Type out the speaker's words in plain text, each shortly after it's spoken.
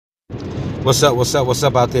What's up? What's up? What's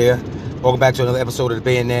up out there? Welcome back to another episode of the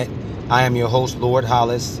Bayonet. I am your host, Lord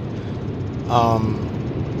Hollis. I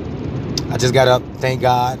just got up. Thank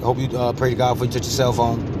God. Hope you pray to God before you touch your cell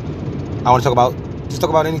phone. I want to talk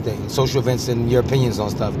about anything, social events, and your opinions on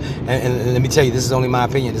stuff. And let me tell you, this is only my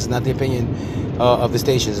opinion. This is not the opinion of the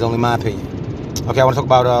station. It's only my opinion. Okay, I want to talk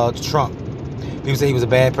about Trump. People say he was a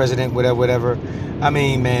bad president, whatever. I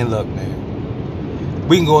mean, man, look, man.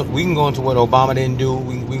 We can go into what Obama didn't do.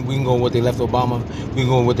 We can go on what they left Obama. We can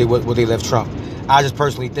go on what they left Trump. I just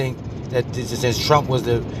personally think that since Trump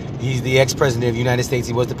he's the ex-president of the United States,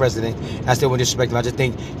 he was the president. I still wouldn't disrespect him. I just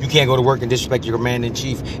think you can't go to work and disrespect your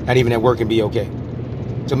commander-in-chief, not even at work, and be okay.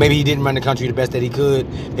 So maybe he didn't run the country the best that he could.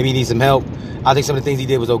 Maybe he needs some help. I think some of the things he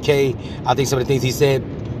did was okay. I think some of the things he said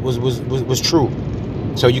was true.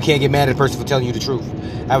 So you can't get mad at a person for telling you the truth.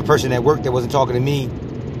 I have a person at work that wasn't talking to me.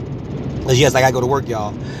 Yes, like I go to work,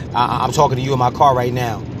 y'all. I'm talking to you in my car right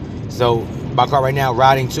now. So my car right now,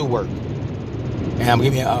 riding to work, and I'm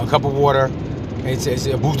giving you a cup of water. It's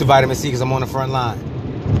a boost of vitamin C because I'm on the front line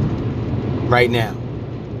right now.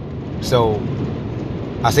 So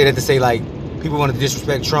I say that to say, like, people want to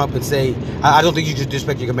disrespect Trump and say, I don't think you should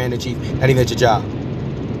disrespect your commander-in-chief, not even at your job,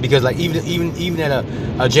 because like even at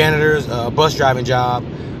a janitor's, a bus driving job,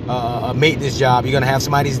 a maintenance job, you're gonna have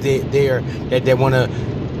somebody there that want to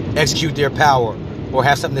execute their power or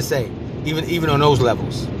have something to say, even on those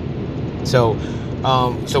levels. So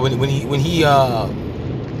when he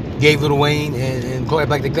gave Lil Wayne and Kodak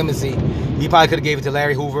Black the clemency, he probably could have gave it to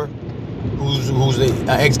Larry Hoover, who's an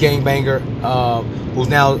ex-gangbanger, who's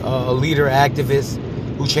now a leader, activist,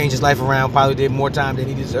 who changed his life around, probably did more time than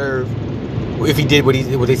he deserved if he did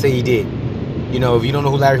what they say he did. You know, if you don't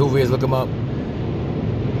know who Larry Hoover is, look him up.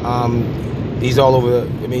 He's all over.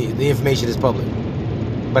 I mean, the information is public.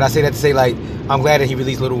 But I say that to say, like, I'm glad that he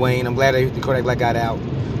released Lil Wayne. I'm glad that the Kodak Black got out.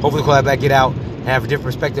 Hopefully Kodak Black get out and have a different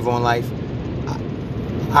perspective on life.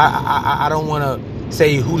 I don't want to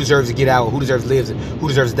say who deserves to get out, who deserves to live, and who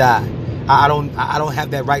deserves to die. I don't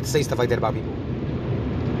have that right to say stuff like that about people.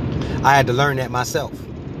 I had to learn that myself.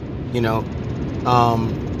 You know,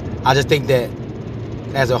 I just think that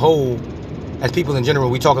as a whole, as people in general,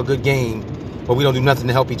 we talk a good game, but we don't do nothing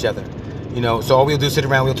to help each other. You know, so all we'll do is sit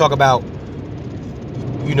around, we'll talk about,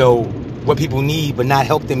 you know, what people need, but not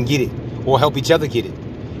help them get it or help each other get it.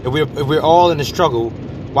 If we're all in a struggle,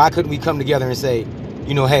 why couldn't we come together and say,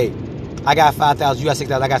 you know, hey, I got 5,000, you got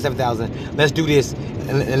 6,000, I got 7,000. Let's do this,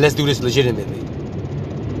 and let's do this legitimately.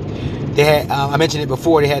 They had, I mentioned it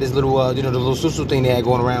before. They had this little, the little susu thing they had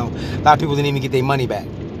going around. A lot of people didn't even get their money back.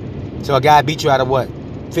 So a guy beat you out of what,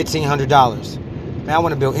 $1,500. Man, I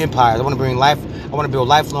want to build empires. I want to build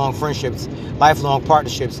lifelong friendships, lifelong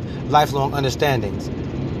partnerships, lifelong understandings.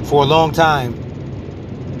 For a long time,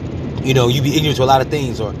 you know, you be ignorant to a lot of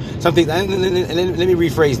things, or some things. Let me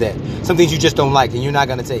rephrase that. Some things you just don't like and you're not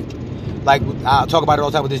going to take. Like, I talk about it all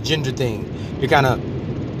the time with this gender thing. You're kind of,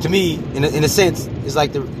 to me, in a sense, it's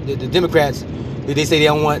like the Democrats, they say they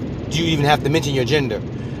don't want you even have to mention your gender.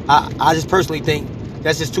 I just personally think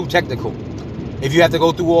that's just too technical. If you have to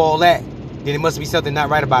go through all that, then it must be something not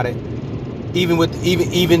right about it. Even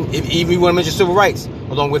if you want to mention civil rights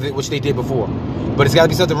along with it, which they did before. But it's got to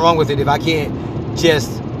be something wrong with it if I can't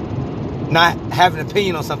just not have an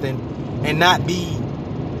opinion on something and not be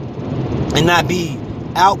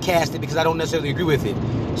outcasted because I don't necessarily agree with it.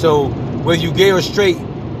 So whether you gay or straight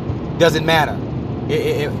doesn't matter.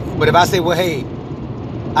 But if I say, well, hey,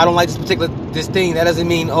 I don't like this thing, that doesn't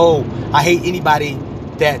mean, oh, I hate anybody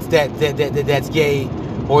that's gay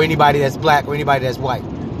or anybody that's black or anybody that's white.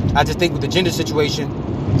 I just think with the gender situation,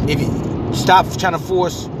 if you stop trying to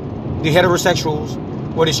force the heterosexuals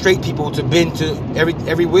or the straight people to bend to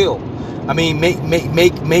every will. I mean, make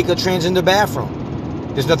a transgender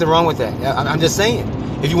bathroom. There's nothing wrong with that. I'm just saying.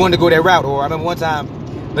 If you wanted to go that route, or I remember one time,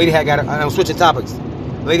 lady had I'm switching topics.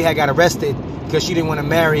 Lady had got arrested because she didn't want to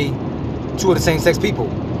marry two of the same-sex people.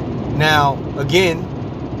 Now, again,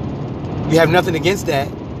 you have nothing against that,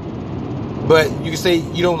 but you can say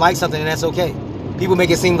you don't like something and that's okay. People make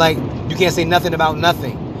it seem like you can't say nothing about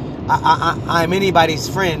nothing. I'm anybody's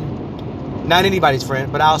friend. Not anybody's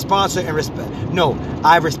friend, but I'll sponsor and respect. No,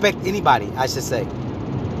 I respect anybody, I should say.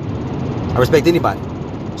 I respect anybody.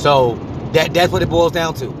 So that's what it boils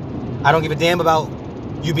down to. I don't give a damn about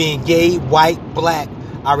you being gay, white, black.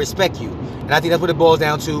 I respect you. And I think that's what it boils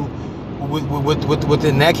down to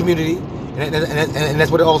within that community. And that's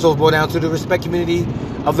what it also boils down to, the respect community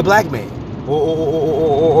of the black man.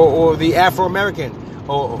 Or the Afro-American.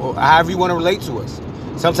 Or however you want to relate to us.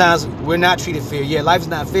 Sometimes we're not treated fair. Yeah, life is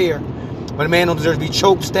not fair. But a man don't deserve to be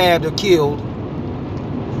choked, stabbed, or killed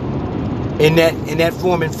in that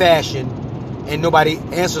form and fashion and nobody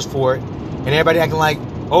answers for it, and everybody acting like,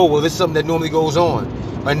 oh, well, this is something that normally goes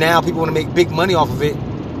on. But now people want to make big money off of it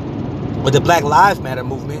with the Black Lives Matter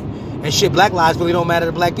movement, and shit, black lives really don't matter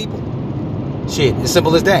to black people. Shit, as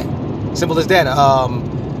simple as that. Simple as that.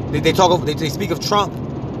 They speak of Trump.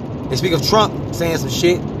 They speak of Trump saying some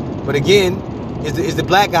shit, but again, is the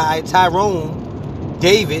black guy, Tyrone,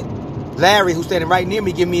 David, Larry, who's standing right near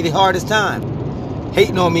me, giving me the hardest time,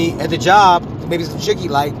 hating on me at the job, maybe some chick he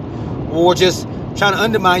like, or just trying to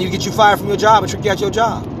undermine you, get you fired from your job and trick you out your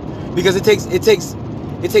job, because it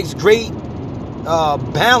takes great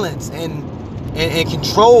balance and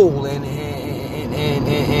control and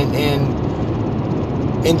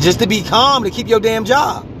just to be calm, to keep your damn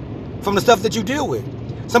job from the stuff that you deal with.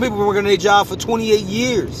 Some people work on their job for 28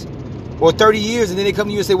 years or 30 years, and then they come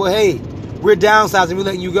to you and say, well, hey, we're downsizing, we're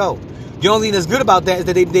letting you go. The only thing that's good about that is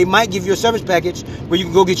that they might give you a service package where you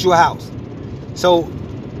can go get you a house. So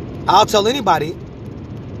I'll tell anybody,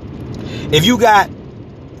 if you got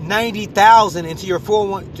 $90,000 into your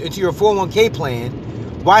 401k plan,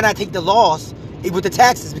 why not take the loss with the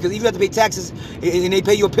taxes? Because if you have to pay taxes and they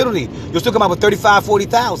pay you a penalty, you'll still come out with $35,000,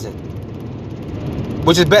 $40,000,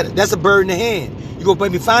 which is better. That's a bird in the hand. You go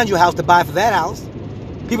maybe find you a house to buy for that house.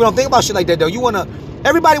 People don't think about shit like that though.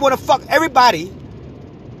 Everybody wanna fuck everybody.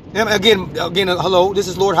 And again, hello, this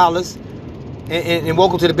is Lord Hollis, and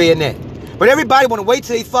welcome to the Bayonet. But everybody wanna wait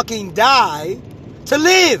till they fucking die to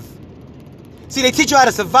live. See, they teach you how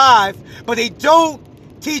to survive, but they don't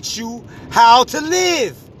teach you how to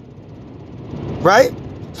live. Right?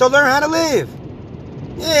 So learn how to live.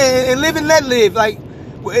 Yeah, and live and let live. Like,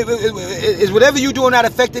 is whatever you're doing not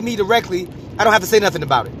affecting me directly, I don't have to say nothing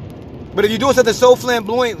about it. But if you're doing something so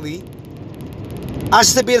flamboyantly, I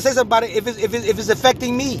should be able to say something about it if it's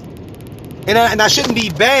affecting me. And I shouldn't be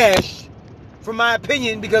bashed for my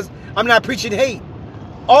opinion because I'm not preaching hate.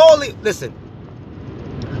 Listen,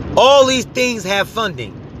 all these things have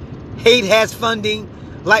funding. Hate has funding.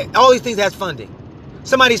 Like, all these things has funding.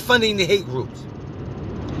 Somebody's funding the hate groups.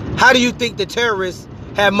 How do you think the terrorists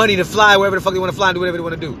have money to fly wherever the fuck they want to fly and do whatever they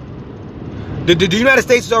want to do? The United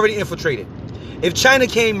States is already infiltrated. If China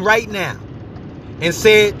came right now and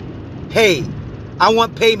said, hey, I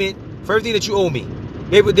want payment for everything that you owe me,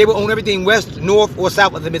 they would own everything west, north, or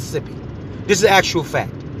south of the Mississippi. This is actual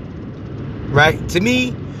fact. Right? To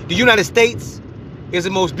me, the United States is the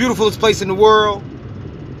most beautiful place in the world,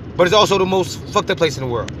 but it's also the most fucked up place in the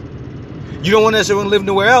world. You don't want to necessarily live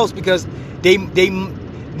nowhere else because the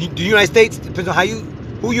United States, depends on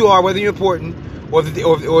who you are, whether you're important, or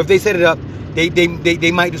if they set it up,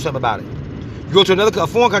 they might do something about it. You go to a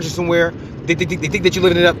foreign country somewhere, they think that you're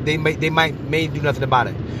living it up, they may do nothing about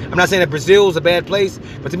it. I'm not saying that Brazil is a bad place,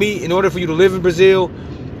 but to me, in order for you to live in Brazil,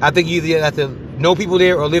 I think you either have to know people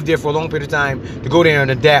there or live there for a long period of time to go there and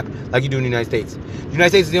adapt like you do in the United States. The United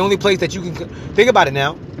States is the only place that you can think about it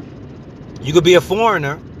now. You could be a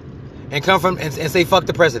foreigner and come from and say fuck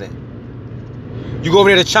the president. You go over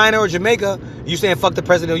there to China or Jamaica, you saying fuck the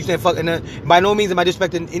president, or you saying fuck, and by no means am I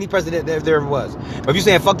disrespecting any president that there ever was. But if you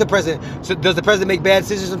saying fuck the president, so does the president make bad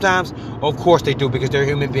decisions sometimes? Of course they do, because they're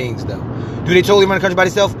human beings though. Do they totally run the country by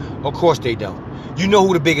themselves? Of course they don't. You know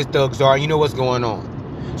who the biggest thugs are, you know what's going on.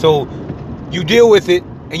 So you deal with it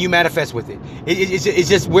and you manifest with it. It's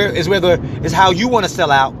just whether it's how you want to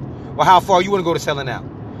sell out or how far you want to go to selling out.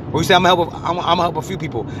 Or you say I'm gonna help a few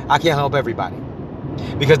people. I can't help everybody.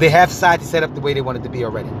 Because they have society set up the way they want it to be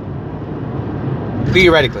already.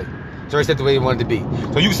 Theoretically. It's already set the way they want it to be.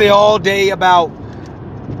 So you say all day about,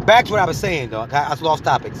 back to what I was saying, dog, I lost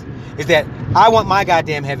topics, is that I want my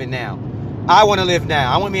goddamn heaven now. I want to live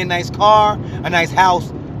now. I want me a nice car, a nice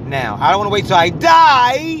house now. I don't want to wait till I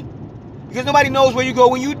die, because nobody knows where you go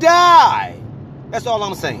when you die. That's all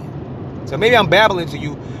I'm saying. So maybe I'm babbling to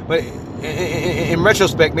you, but in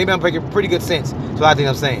retrospect, maybe I'm making pretty good sense to what I think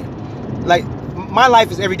I'm saying. Like, my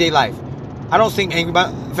life is everyday life. I don't seem angry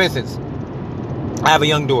about, for instance, I have a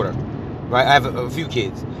young daughter, right? I have a few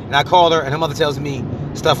kids. And I call her and her mother tells me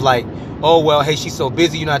stuff like, oh, well, hey, she's so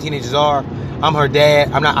busy. You know how teenagers are. I'm her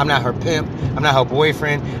dad. I'm not her pimp. I'm not her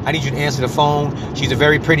boyfriend. I need you to answer the phone. She's a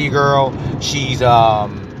very pretty girl. She's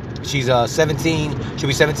 17. She'll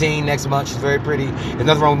be 17 next month. She's very pretty. There's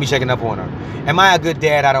nothing wrong with me checking up on her. Am I a good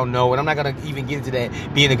dad? I don't know. And I'm not going to even get into that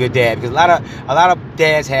being a good dad, because a lot of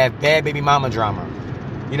dads have bad baby mama drama.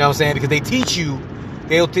 You know what I'm saying? Because they teach you,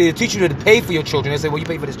 they'll teach you to pay for your children. They say, well, you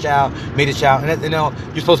pay for this child, made this child. And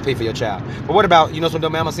you're supposed to pay for your child. But what about, some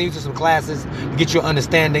dumb man, I'm going to send you to some classes to get your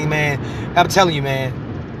understanding, man. I'm telling you, man.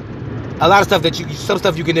 A lot of stuff some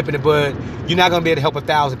stuff you can nip in the bud. You're not going to be able to help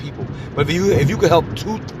 1,000 people. But if you could help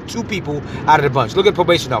two people out of the bunch. Look at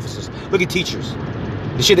probation officers. Look at teachers.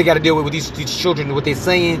 The shit they got to deal with these children, what they're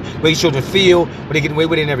saying, what these children feel, what they getting away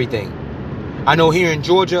with and everything. I know here in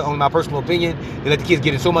Georgia, on my personal opinion, they let the kids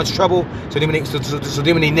get in so much trouble. So then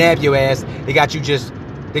when they nab your ass, they got you just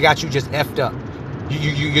effed up.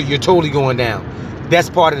 You're totally going down. That's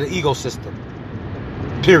part of the ecosystem.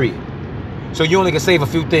 Period. So you only can save a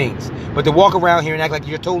few things. But to walk around here and act like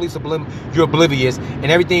you're totally you're oblivious and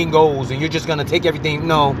everything goes and you're just gonna take everything.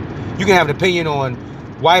 No, you can have an opinion on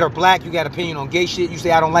white or black. You got an opinion on gay shit. You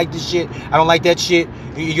say I don't like this shit. I don't like that shit.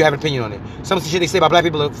 You have an opinion on it. Some of the shit they say about black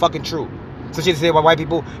people are fucking true. Some shit they say about white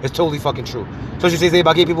people is totally fucking true. Some shit they say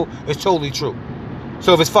about gay people is totally true.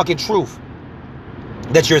 So if it's fucking truth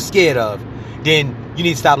that you're scared of, then you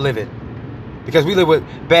need to stop living. Because we live with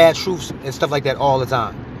bad truths and stuff like that all the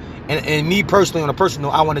time. And me personally, on a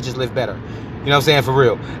personal, I want to just live better. You know what I'm saying? For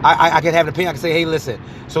real. I can have an opinion. I can say, hey, listen.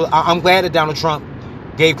 So I'm glad that Donald Trump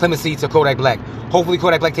gave clemency to Kodak Black. Hopefully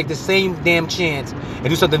Kodak Black take the same damn chance and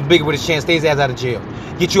do something bigger with his chance. Stay his ass out of jail.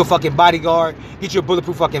 Get you a fucking bodyguard. Get you a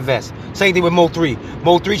bulletproof fucking vest. Same thing with Mo 3.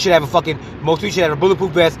 Mo 3 should have a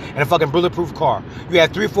bulletproof vest and a fucking bulletproof car. You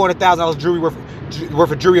have $300,000 or $400,000 jewelry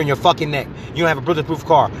worth of jewelry on your fucking neck. You don't have a bulletproof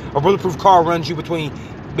car. A bulletproof car runs you between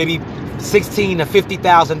maybe $16,000 to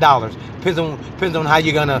 $50,000. Depends on how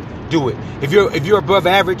you're gonna do it. If you're above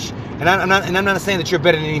average, and I'm not saying that you're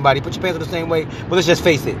better than anybody. Put your pants on the same way. But let's just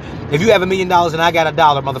face it. If you have $1 million and I got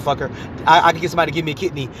 $1, motherfucker, I can get somebody to give me a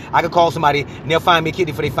kidney. I can call somebody and they'll find me a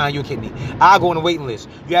kidney before they find you a kidney. I'll go on the waiting list.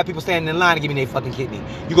 You have people standing in line to give me their fucking kidney.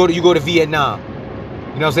 You go to Vietnam.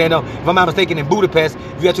 You know what I'm saying? No, if I'm not mistaken, in Budapest,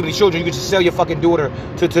 if you have too many children, you can just sell your fucking daughter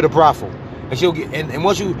to the brothel, and she'll get. And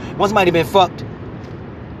once somebody been fucked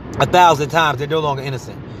 1,000 times, they're no longer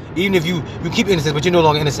innocent. Even if you keep innocent, but you're no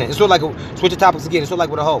longer innocent. It's sort of like switch the topics again. It's sort of like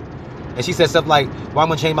with a hoe. And she said stuff like, "Well, I'm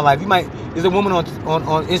gonna change my life." There's a woman on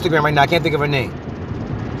Instagram right now. I can't think of her name.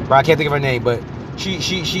 Bro, I can't think of her name, but she on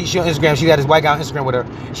Instagram. She had this white guy on Instagram with her.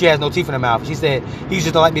 She has no teeth in her mouth. She said he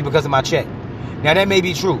just don't like me because of my check. Now that may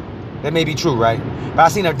be true. That may be true, right? But I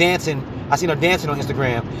seen her dancing on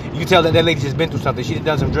Instagram. You can tell that lady just been through something. She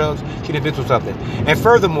done some drugs. She done been through something. And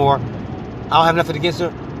furthermore, I don't have nothing against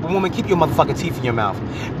her. But woman, keep your motherfucking teeth in your mouth.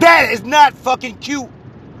 That is not fucking cute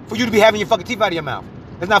for you to be having your fucking teeth out of your mouth.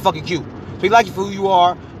 That's not fucking cute. So he likes you for who you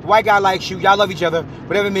are. The white guy likes you. Y'all love each other.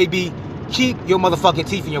 Whatever it may be, keep your motherfucking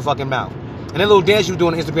teeth in your fucking mouth. And that little dance you were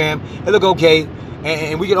doing on Instagram, it look okay.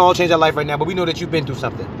 And we can all change our life right now, but we know that you've been through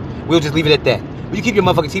something. We'll just leave it at that. But you keep your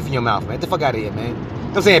motherfucking teeth in your mouth, man. Get the fuck out of here, man. You know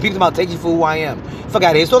what I'm saying? People about taking you for who I am. Fuck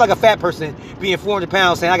out of here. It's sort of like a fat person being 400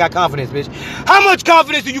 pounds saying, I got confidence, bitch. How much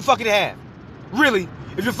confidence do you fucking have? Really?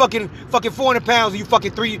 If you're fucking 400 pounds and you're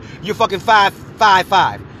fucking 5'5".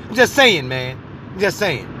 I'm just saying, man. I'm just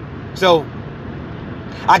saying. So,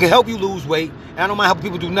 I can help you lose weight, and I don't mind helping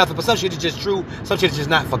people do nothing, but some shit is just true, some shit is just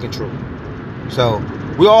not fucking true. So,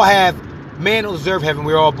 we all have, man don't deserve heaven,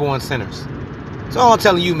 we're all born sinners. So all I'm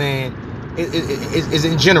telling you, man, is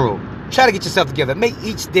in general, try to get yourself together. Make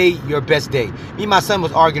each day your best day. Me and my son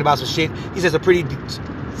was arguing about some shit. He says a pretty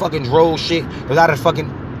fucking droll shit. It was out of the fucking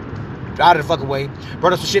way.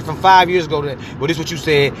 Brought up some shit from 5 years ago that, well, this is what you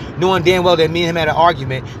said, knowing damn well that me and him had an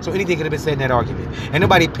argument, so anything could have been said in that argument. And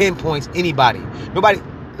nobody pinpoints anybody. Nobody,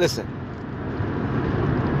 listen,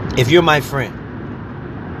 if you're my friend,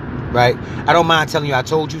 right, I don't mind telling you I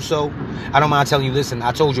told you so. I don't mind telling you, listen,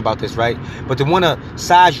 I told you about this, right? But to want to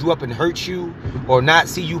size you up and hurt you or not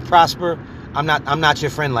see you prosper, I'm not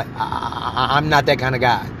your friend. Like I'm not that kind of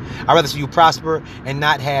guy. I'd rather see you prosper and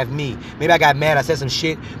not have me. Maybe I got mad, I said some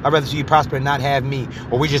shit. I'd rather see you prosper and not have me.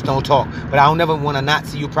 Or we just don't talk. But I don't never want to not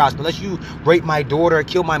see you prosper. Unless you rape my daughter,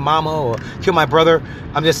 kill my mama, or kill my brother.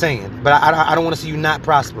 I'm just saying. But I don't want to see you not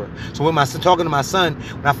prosper. So when talking to my son,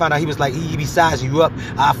 when I found out he was like, he be sizing you up,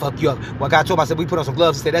 I fuck you up. Well, God told me, I said, we put on some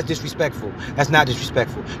gloves. He said, that's disrespectful. That's not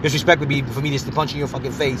disrespectful. Disrespect would be for me just to punch you in your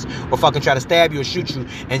fucking face or fucking try to stab you or shoot you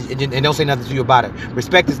and don't say nothing to you about it.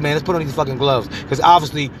 Respect this, man. Let's put on these fucking gloves. Because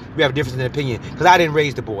obviously, we have a difference in opinion. Because I didn't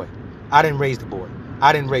raise the boy. I didn't raise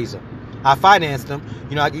him. I financed him.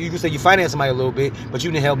 You know, you can say you financed somebody a little bit, but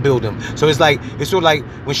you didn't help build him. So it's sort of like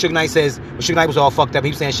when Suge Knight was all fucked up, he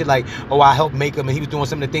was saying shit like, oh, I helped make him, and he was doing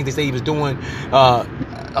some of the things they say he was doing,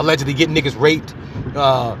 allegedly getting niggas raped,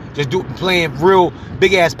 playing real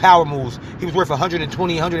big ass power moves. He was worth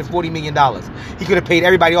 $140 million. He could have paid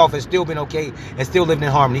everybody off and still been okay and still lived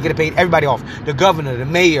in harmony. He could have paid everybody off. The governor, the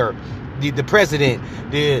mayor, the president,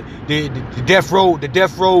 the death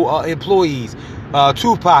row employees,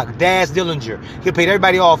 Tupac, Daz Dillinger. He paid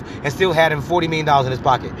everybody off and still had him $40 million in his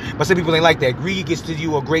pocket. But some people ain't like that. Greed gets to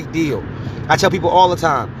you a great deal. I tell people all the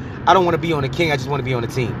time, I don't want to be on the king, I just want to be on the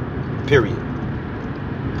team. Period.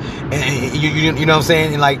 And you know what I'm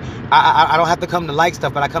saying? And like, I don't have to come to like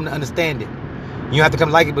stuff, but I come to understand it. You don't have to come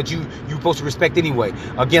to like it, but you supposed to respect anyway.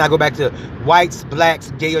 Again, I go back to whites,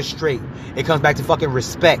 blacks, gay or straight. It comes back to fucking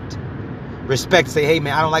respect. Respect. Say, hey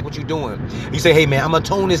man, I don't like what you're doing. You say, hey man, I'm gonna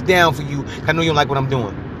tone this down for you. I know you don't like what I'm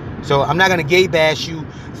doing. So I'm not gonna gay bash you,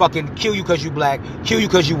 fucking kill you because you black, kill you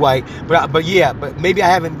because you white. But maybe I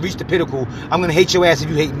haven't reached the pinnacle. I'm gonna hate your ass if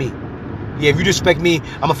you hate me. Yeah, if you respect me,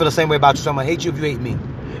 I'm gonna feel the same way about you. So I'm gonna hate you if you hate me.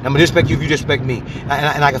 I'm gonna respect you if you respect me.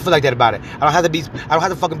 And I can feel like that about it. I don't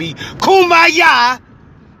have to fucking be kumbaya,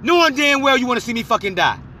 knowing damn well you want to see me fucking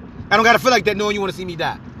die. I don't gotta feel like that knowing you want to see me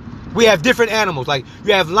die. We have different animals. Like,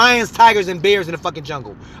 you have lions, tigers, and bears in the fucking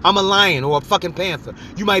jungle. I'm a lion or a fucking panther.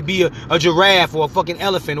 You might be a giraffe or a fucking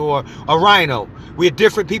elephant or a rhino. We're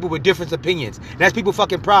different people with different opinions. And that's people's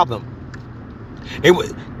fucking problem.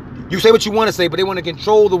 You say what you want to say, but they want to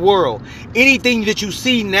control the world. Anything that you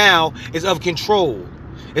see now is of control.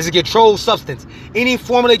 It's a controlled substance. Any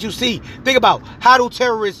formula that you see, think about, how do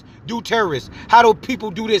terrorists do terrorists? How do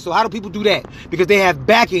people do this or how do people do that? Because they have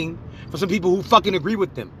backing from some people who fucking agree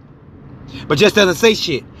with them. But just doesn't say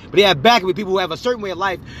shit. But they have backing with people who have a certain way of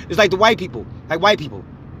life. It's like the white people. Like white people.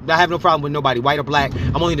 I have no problem with nobody, white or black.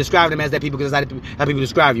 I'm only describing them as that people because that's how people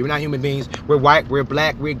describe you. We're not human beings. We're white, we're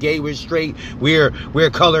black, we're gay, we're straight, we're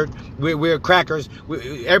colored, we're crackers.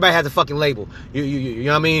 Everybody has a fucking label. You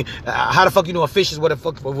know what I mean? How the fuck you know a fish is what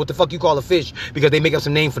the fuck you call a fish? Because they make up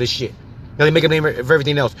some name for this shit. Now they make a name for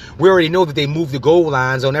everything else. We already know that they move the goal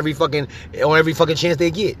lines on every fucking chance they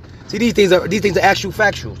get. See, these things are actual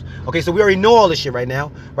factuals. Okay, so we already know all this shit right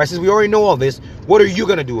now, right? Since we already know all this, what are you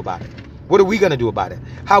gonna do about it? What are we gonna do about it?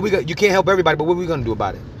 You can't help everybody, but what are we gonna do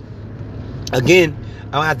about it? Again,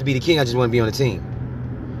 I don't have to be the king. I just want to be on the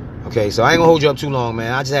team. Okay, so I ain't gonna hold you up too long,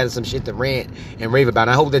 man. I just had some shit to rant and rave about.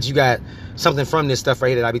 And I hope that you got something from this stuff right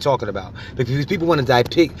here that I be talking about. Because people want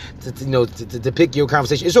to depict your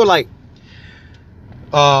conversation. It's sort of like,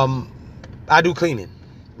 I do cleaning,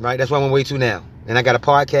 right? That's what I'm on way to now. And I got a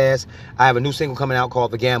podcast. I have a new single coming out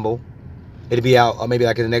called The Gamble. It'll be out maybe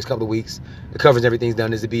like in the next couple of weeks. The covers and everything's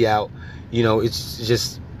done. Is to be out. You know, it's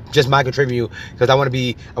just my contribution because I want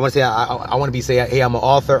to say, hey, I'm an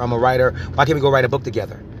author, I'm a writer. Why can't we go write a book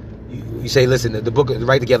together? You say, listen, the book to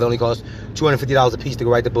write together only costs $250 a piece to go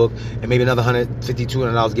write the book, and maybe another $150,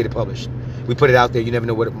 $200 to get it published. We put it out there. You never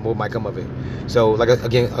know what might come of it. So, like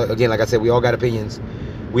again, like I said, we all got opinions.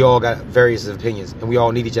 We all got various opinions, and we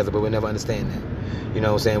all need each other, but we'll never understand that. You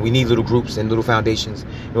know what I'm saying? We need little groups and little foundations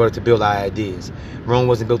in order to build our ideas. Rome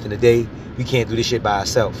wasn't built in a day. We can't do this shit by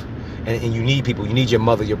ourselves. And you need people. You need your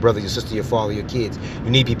mother, your brother, your sister, your father, your kids. You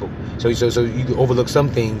need people. So you can overlook some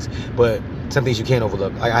things, but some things you can't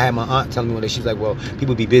overlook. Like I had my aunt telling me one day, she was like, well,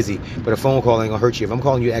 people be busy, but a phone call ain't gonna hurt you. If I'm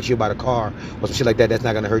calling you to ask you about a car or some shit like that, that's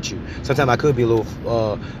not gonna hurt you. Sometimes I could be a little,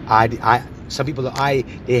 some people,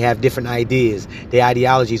 they have different ideas. Their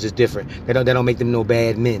ideologies is different. That don't make them no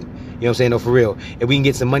bad men. You know what I'm saying? No, for real. If we can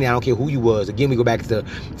get some money, I don't care who you was. Again, we go back to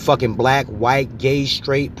fucking black, white, gay,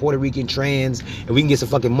 straight, Puerto Rican, trans. And we can get some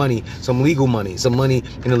fucking money, some legal money, some money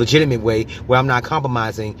in a legitimate way where I'm not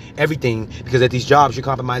compromising everything, because at these jobs, you're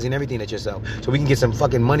compromising everything at yourself. So we can get some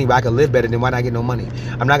fucking money where I can live better. Than why not get no money?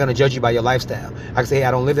 I'm not going to judge you by your lifestyle. I can say, hey, I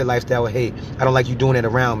don't live that lifestyle. Or, hey, I don't like you doing it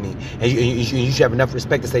around me. And you should have enough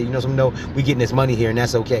respect to say, you know something, no, we getting this money here and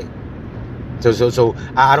that's okay. So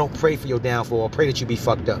I don't pray for your downfall or pray that you be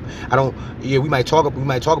fucked up. We might talk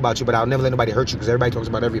about you, but I'll never let nobody hurt you, because everybody talks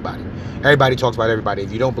about everybody. Everybody talks about everybody.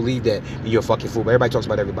 If you don't believe that, you're a fucking fool. But everybody talks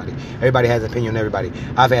about everybody. Everybody has an opinion on everybody.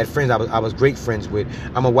 I've had friends I was great friends with.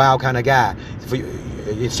 I'm a wild kind of guy.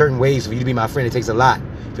 In certain ways, for you to be my friend, it takes a lot.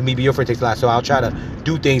 For me to be your friend, it takes a lot. So I'll try to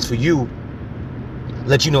do things for you,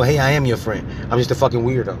 let you know, hey, I am your friend. I'm just a fucking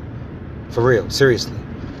weirdo. For real. Seriously.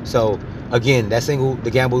 So again, that single, The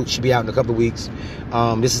Gamble, should be out in a couple of weeks.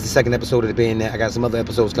 This is the second episode of the band. I got some other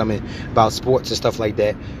episodes coming about sports and stuff like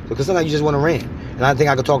that. Because sometimes you just want to rant. And I think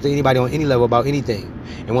I could talk to anybody on any level about anything.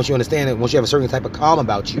 And once you understand it, once you have a certain type of calm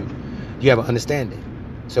about you, you have an understanding.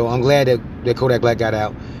 So I'm glad that Kodak Black got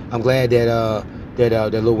out. I'm glad that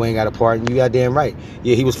Lil Wayne got a part. And you got damn right.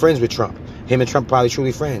 Yeah, he was friends with Trump. Him and Trump probably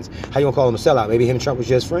truly friends. How you gonna call him a sellout? Maybe him and Trump was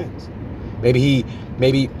just friends.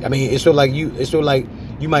 It's sort of like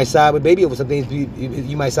you might side with Baby over some things.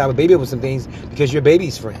 You might side with Baby over some things because you're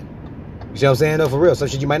Baby's friend. You see what I'm saying? No, for real. Some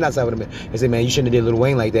shit you might not side with him and say, man, you shouldn't have did Lil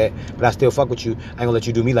Wayne like that, but I still fuck with you. I ain't gonna let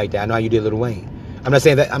you do me like that. I know how you did Lil Wayne. I'm not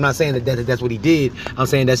saying that that's what he did. I'm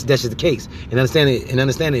saying that's just the case. And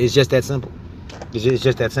understanding it's just that simple. It's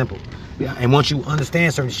just that simple. Yeah. And once you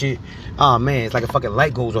understand certain shit, oh man, it's like a fucking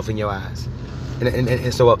light goes off in your eyes.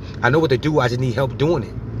 And so I know what to do. I just need help doing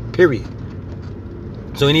it. Period.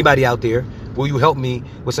 So anybody out there, Will you help me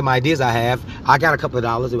with some ideas I have? I got a couple of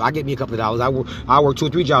dollars. I get me a couple of dollars. I work 2 or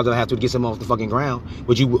 3 jobs that I have to get something off the fucking ground.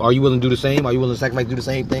 Are you willing to do the same? Are you willing to sacrifice to do the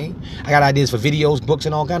same thing? I got ideas for videos, books,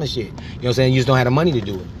 and all kind of shit. You know what I'm saying? You just don't have the money to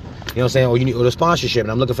do it. You know what I'm saying? Or you need the sponsorship,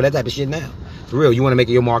 and I'm looking for that type of shit now. For real, you want to make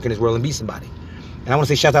your mark in this world and be somebody. And I want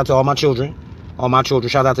to say shout out to all my children.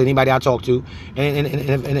 Shout out to anybody I talk to, and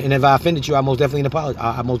if I offended you, I most definitely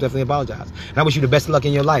apologize. And I wish you the best of luck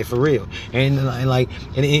in your life, for real. And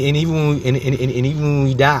even when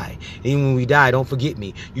we die, don't forget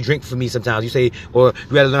me. You drink for me sometimes. You say, or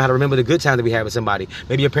you gotta learn how to remember the good times that we had with somebody.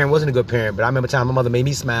 Maybe your parent wasn't a good parent, but I remember time my mother made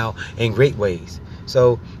me smile in great ways.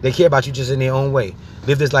 So they care about you just in their own way.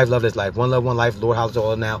 Live this life, love this life. One love, one life. Lord, house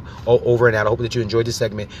all now, all over and out. I hope that you enjoyed this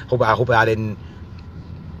segment. I hope I didn't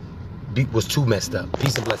was too messed up.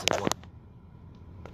 Peace and blessings.